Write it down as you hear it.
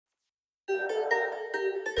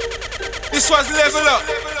This one's Level Up.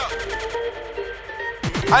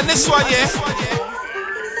 And this one, yeah.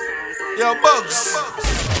 Yo, Bugz.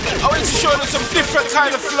 I wanted to show them some different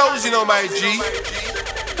kind of flows, you know, my G.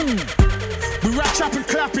 We rap, chopping,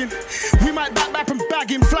 clapping. We might back and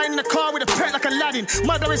bagging. Flying in the car with a pet like Aladdin.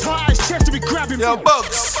 Mother is hot, eyes, chest to be grabbing. Yo,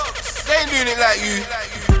 Bugz. They ain't doing it like you.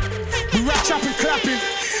 We rap, chopping, clapping.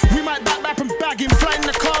 We might back and bagging. Flying in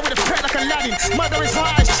the car with a pet like Aladdin. Mother is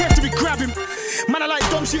hot, eyes, chest to be grabbing. Man, I like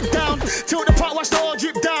dumb shit down. Tilt the pot, watch the oil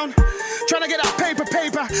drip down. Tryna get that paper.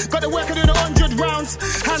 Got the work to do the 100 rounds.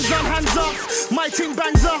 Hands on, hands off. My ting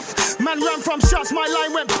bangs off. Man ran from shots, my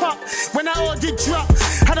line went pop. When that all did drop,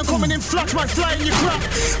 had them coming in flux, might fly in your crop.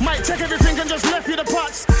 Might take everything and just left you the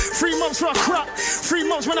pots. 3 months for a crop. 3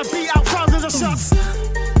 months when I beat out thousands of shots.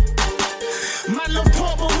 Man love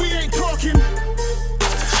talk, but we ain't talking.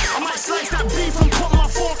 I might slice that beef and put my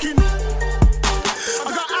fork in. I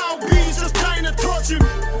got LBs just dying to touch him.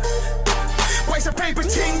 But it's a paper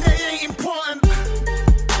ting, they ain't important.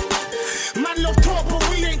 Man love talk, but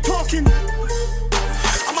we ain't talking.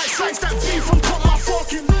 I might slice that beef and put my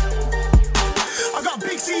fork in. I got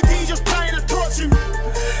big CD just dying to touch him.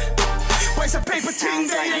 But it's a paper ting,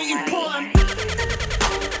 they ain't important.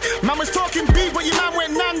 Man was talking beef, but your man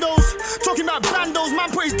went Nando's. Talking about bandos,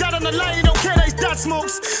 man put his dad on the line, he don't care that his dad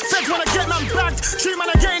smokes. Feds wanna get man bagged, 3 man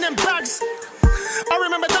are getting them bags. I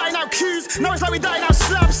remember dying out queues, now it's like we dying out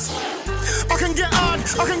slabs. I can get hard,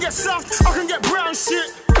 I can get soft, I can get brown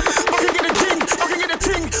shit. I can get the ding, I can get the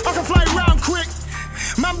ting, I can fly round quick.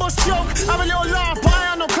 Man bust joke, have a little laugh, but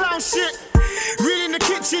I ain't no clown shit. Really in the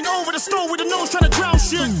kitchen, over the stove with the nose trying to drown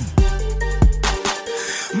shit.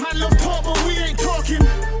 Man love talk, but we ain't talking.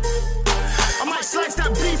 I might slice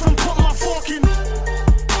that beef and put my fork in.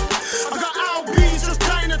 I got LBs just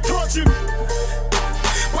dying to touch him.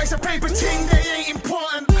 But it's a paper ting, they ain't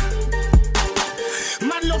important.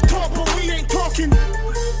 Man love talk, but we ain't talking.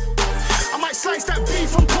 I might slice that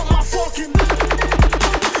beef and put my fork in.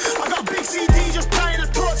 I got big CD just dying to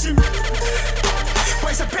touch him.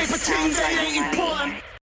 But it's a paper ting, they ain't important.